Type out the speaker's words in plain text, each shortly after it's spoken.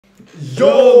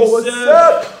Yo, what's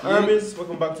up? Armies,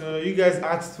 welcome back to another. You guys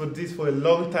asked for this for a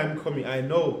long time coming. I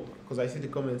know, because I see the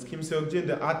comments. Kim Seokjin,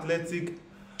 the athletic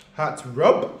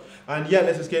heartthrob. And yeah,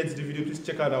 let's just get into the video. Please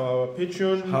check out our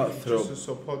Patreon just to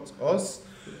support us.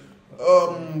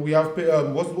 We have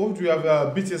what do we have?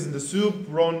 BTS in the soup,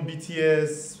 Run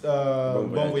BTS,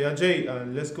 Bon Voyage,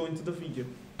 and let's go into the video.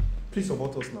 Please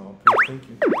support us now. Please, thank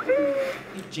you.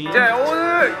 자,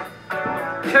 오늘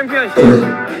챔피언십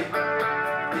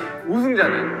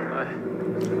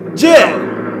우승자는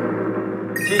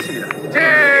지희씨입니다.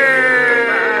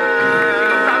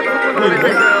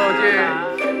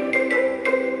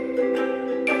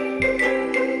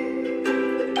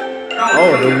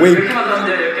 Oh, the wing.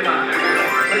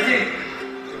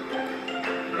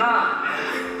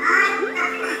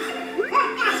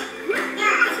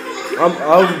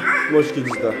 How much kids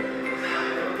is that?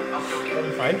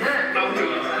 5?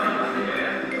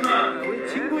 우리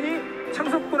진군이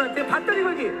창석군한테 밧다리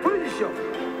걸기 보여주시죠.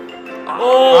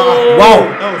 Wow!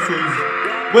 That was so easy.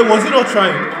 Wait, was he not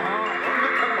trying?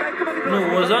 No,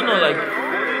 was that not like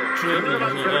training?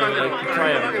 Like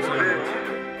trial or something?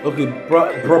 Okay,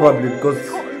 probably because.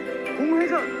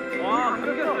 공회전. 와,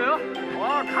 그러겠어요?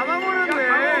 와, 가만 보는데.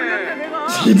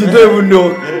 He didn't even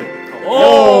know.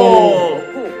 Oh!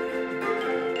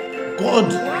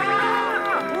 God!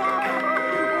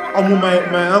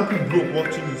 My ankle broke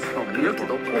watching this. 이렇게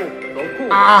넣고.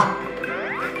 Ah!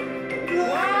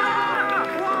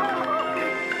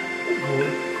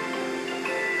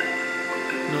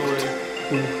 No way.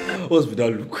 What's with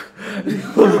that look?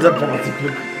 What's with that dramatic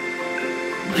look?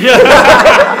 Yeah!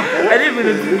 I didn't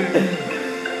even see.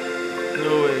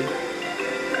 No way.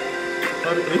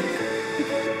 How did 8?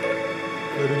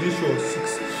 No, did you show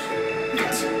 6?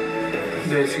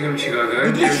 네, 지금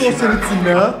시각은 Did you show 17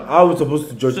 now? How are we supposed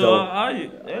to judge So, that?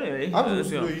 anyway. I'm supposed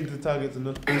to know you the target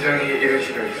enough. 굉장히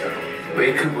이러시면서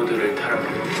웨이크보드를 타라고.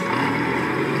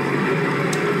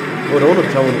 Oh, I want to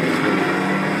try one of this one.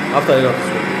 After I got this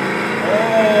one.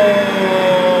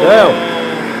 Damn!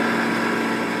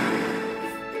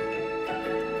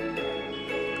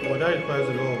 Well, that requires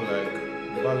a lot of like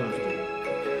balance though.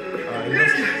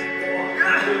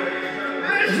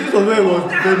 This is where it was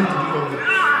very difficult.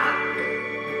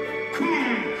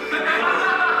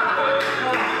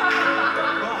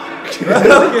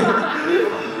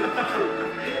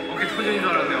 어깨 터지는 줄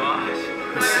알았네, 와.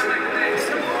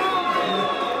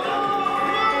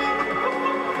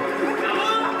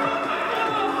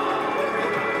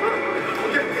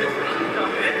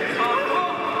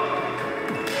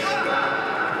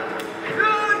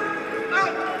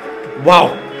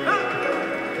 Wow!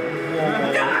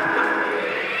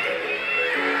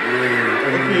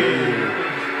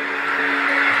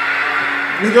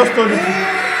 We just turned it.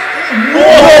 No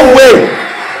way!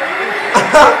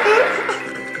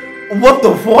 What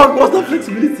the fuck? What's that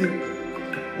flexibility?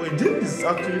 Wait, this is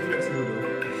actually flexible though.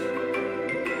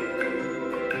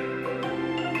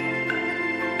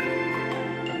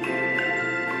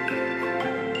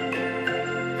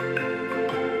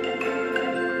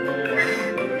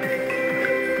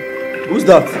 Who's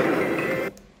that?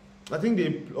 I think they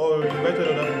invited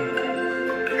other people.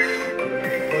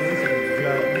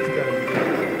 This guy.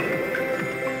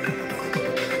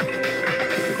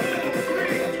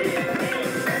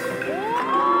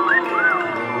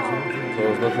 So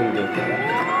there's nothing there.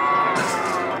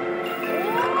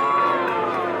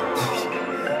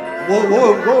 What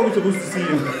were we supposed to see?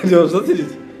 There was nothing.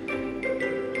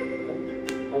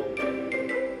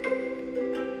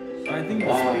 I think 아,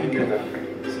 힘들다.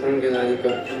 서른 개 나니까.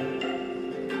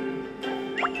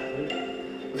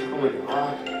 잠깐만요. 아.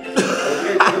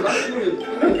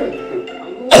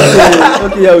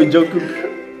 Okay, yeah, we joke. 한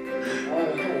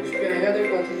 50개는 해야 될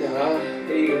것 같은데. 아,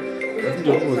 이거.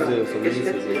 Joke was there, so we need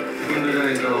to say.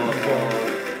 운동장에서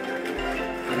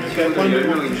한 친구들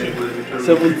 10명 이상 보여주셨는데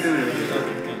세븐.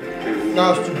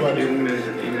 That's too bad. 미국면에서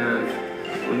뛰는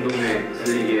운동회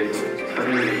달리기에서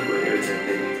 4등을 했고요, 10대.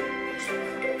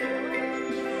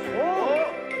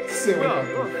 Say what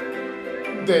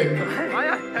Then.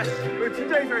 아야, 이거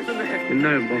진짜 있었네.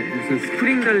 옛날 막 무슨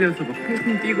스프링 달려서 막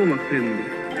퐁퐁 뛰고 막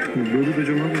그랬는데 로드도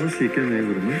좀 하고 할 수 있겠네요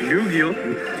그러면? 류기요?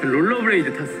 저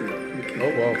롤러브레이드 탔어요. Oh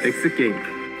wow. X 게임.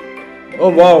 Oh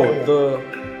wow. The.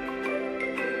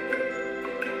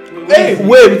 Hey,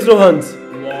 wait, with no hands.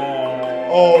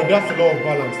 Oh, that's a lot of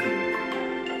balance.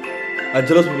 I'm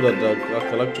jealous people that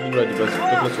can actually ride the best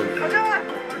reckless one.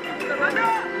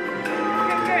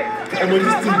 And when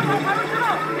this thing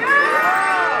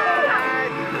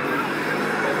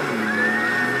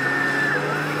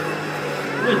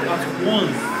Wait, at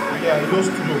once. yeah, he just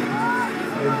stood up.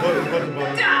 Got the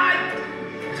balance.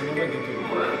 It's another game.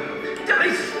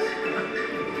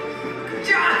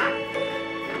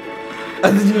 I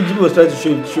think Jimmy was trying to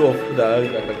show off that I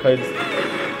can carry this.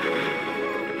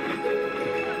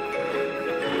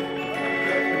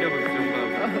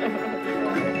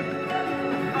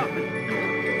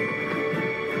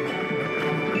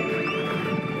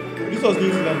 This was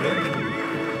New Zealand, eh?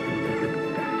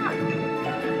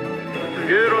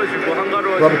 여유로워지고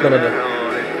한가로워지고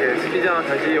이렇게 스키장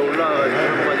다시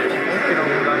올라가지고 스키랑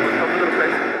한번 타보도록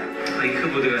하겠습니다.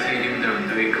 웨이크보드가 제일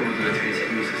힘들었는데 웨이크보드가 제일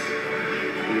재밌었어요.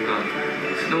 뭔가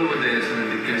스노우보드에서는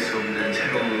느낄 수 없는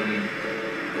새로운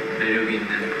매력이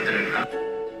있는 보드랄까?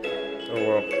 Oh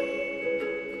wow.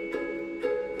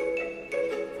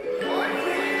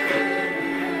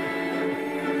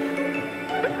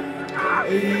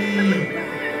 Hey.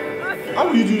 How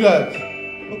will you do that?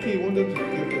 Okay, you wanted to do it.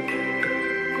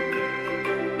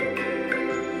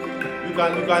 You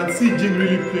can see Jin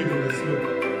really playing in the snow.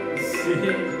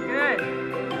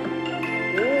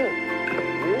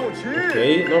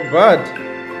 Okay, not bad.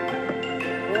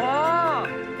 와!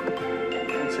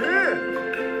 그렇지!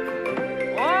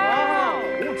 와! 오,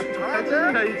 진짜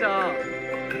잘한다, 진짜.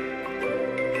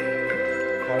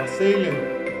 Parasailing.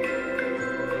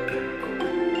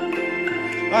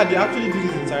 Ah, they actually do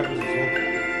this in Cyprus as well.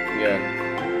 Yeah.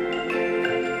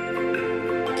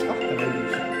 Ah, can I do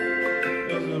this?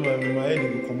 Yes, my head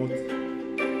will come out.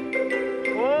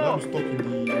 Now I'm stuck in the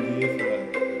air for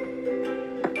like.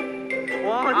 와,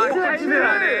 진짜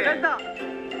잘해. 잘한다.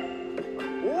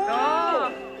 오!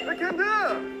 백핸드!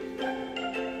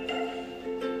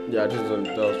 Yeah,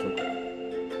 that was fun.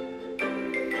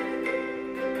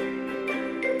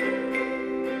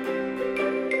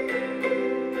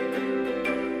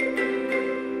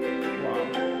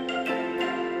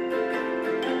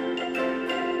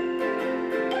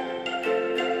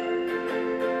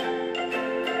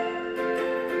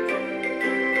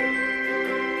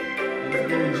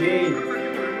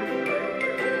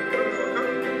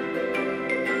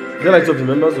 Is there like some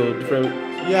members or different?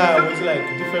 Yeah, it was like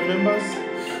different members.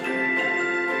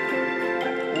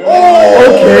 Oh,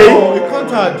 okay. Oh, he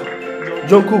countered.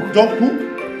 Jungkook.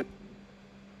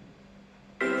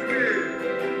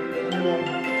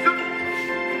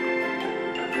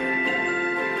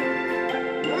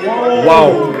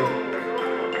 Wow.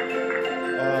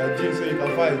 Jin, so you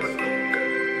can fight.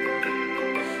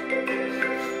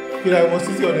 Okay, I was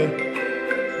sitting on it.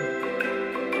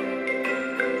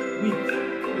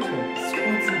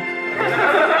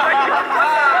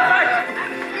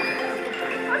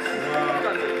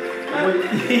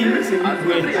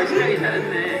 시작이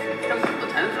잘했네. 형도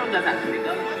자연스러운 자세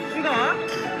아닙니까? 슈가?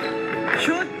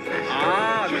 슛?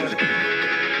 아,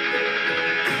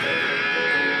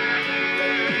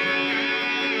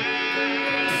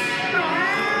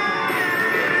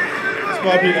 It's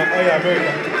probably like, oh yeah,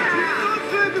 America.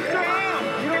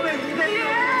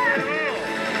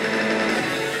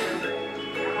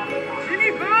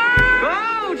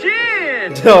 Go,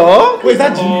 Jin! Oh, Wait, is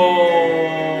that Jin?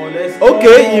 Oh, let's go.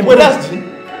 okay. Wait, that's Jin?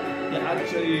 Yeah,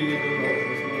 actually,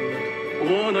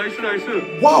 오, 나이스.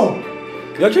 Wow!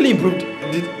 You actually improved.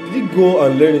 Did he go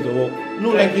and learn it or what? No,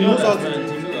 like he knows how to do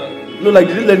it. No, like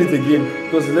did he learn it again?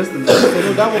 Because the next No,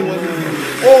 that one wasn't.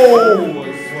 Oh!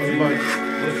 Was bad.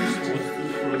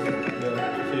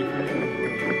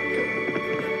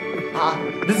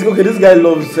 This guy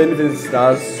loves anything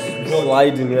stars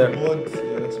sliding here. But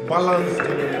it's balanced.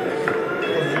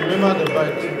 Because remember the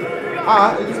bike.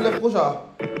 Ah, it is left pusher.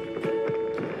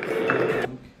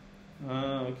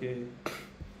 Ah, okay.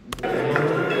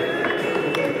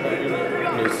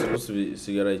 No, it's supposed to be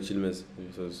cigarette chillmess.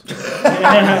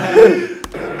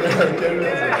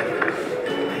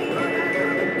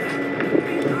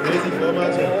 Basic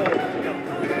format.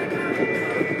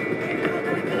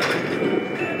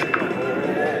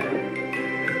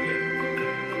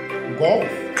 Golf.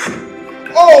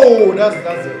 Oh, that's it.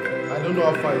 I don't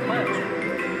know how far it is.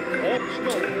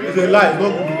 It's a lie. It's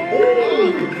not good. Oh,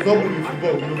 it's not good in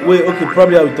football. No. Wait, okay,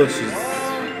 probably I will touch this.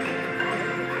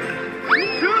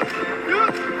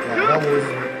 Yeah,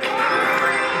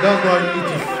 that's not how you eat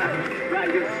it.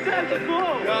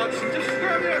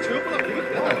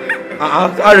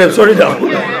 I'm sorry now.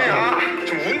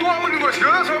 지금 운동하고 있는 거야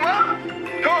지금 설마?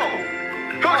 형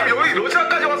지금 여기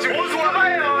러시아까지 와서 지금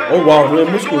운동하나요? Oh wow, we're in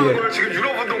Moscow here. 지금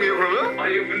유럽 운동이에요 그러면?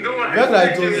 아니 운동을 That's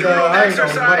like it was Harry that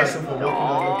was mad at him for working on it.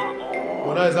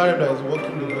 Well, now it's Harry that is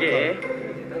working the workout.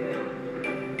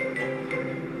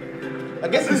 I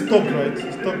guess he stopped, right?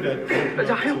 He stopped like.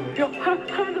 자,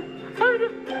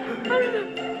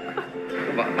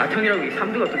 마청이라고 이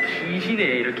 3두가 또 기시네.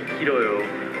 이렇게 길어요.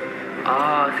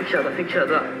 아, 섹시하다.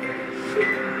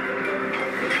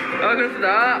 아,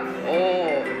 그렇습니다.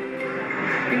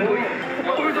 빙고이.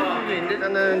 폴더도 있는데?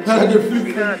 일단은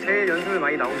지민이가 제일 연습을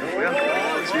많이 나오셨고요.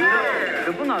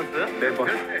 몇 번 나왔어요? 4번.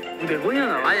 4번이나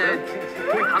나왔어요? 아니,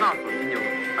 거의 다 나왔어, 진이 형.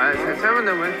 아니, 3번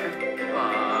내면 했지.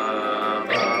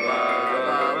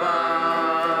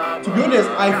 To be honest,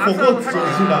 I forgot it was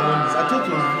you that won this. I thought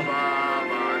it was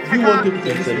you wanted to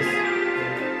take this.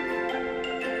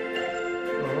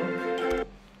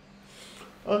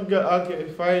 Okay,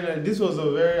 fine. This was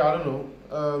a very, I don't know.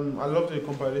 I loved the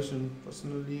compilation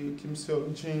personally. Kim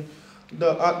Seokjin,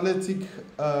 the athletic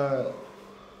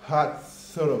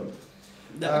heartthrob.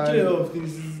 There are actually a lot of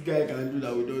things this guy can do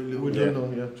that we don't know. We don't know,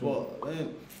 yeah, true. But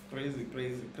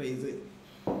crazy.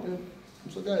 Yeah.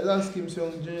 So guys, that's Kim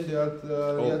Seokjin.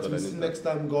 Till see next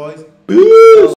time, guys.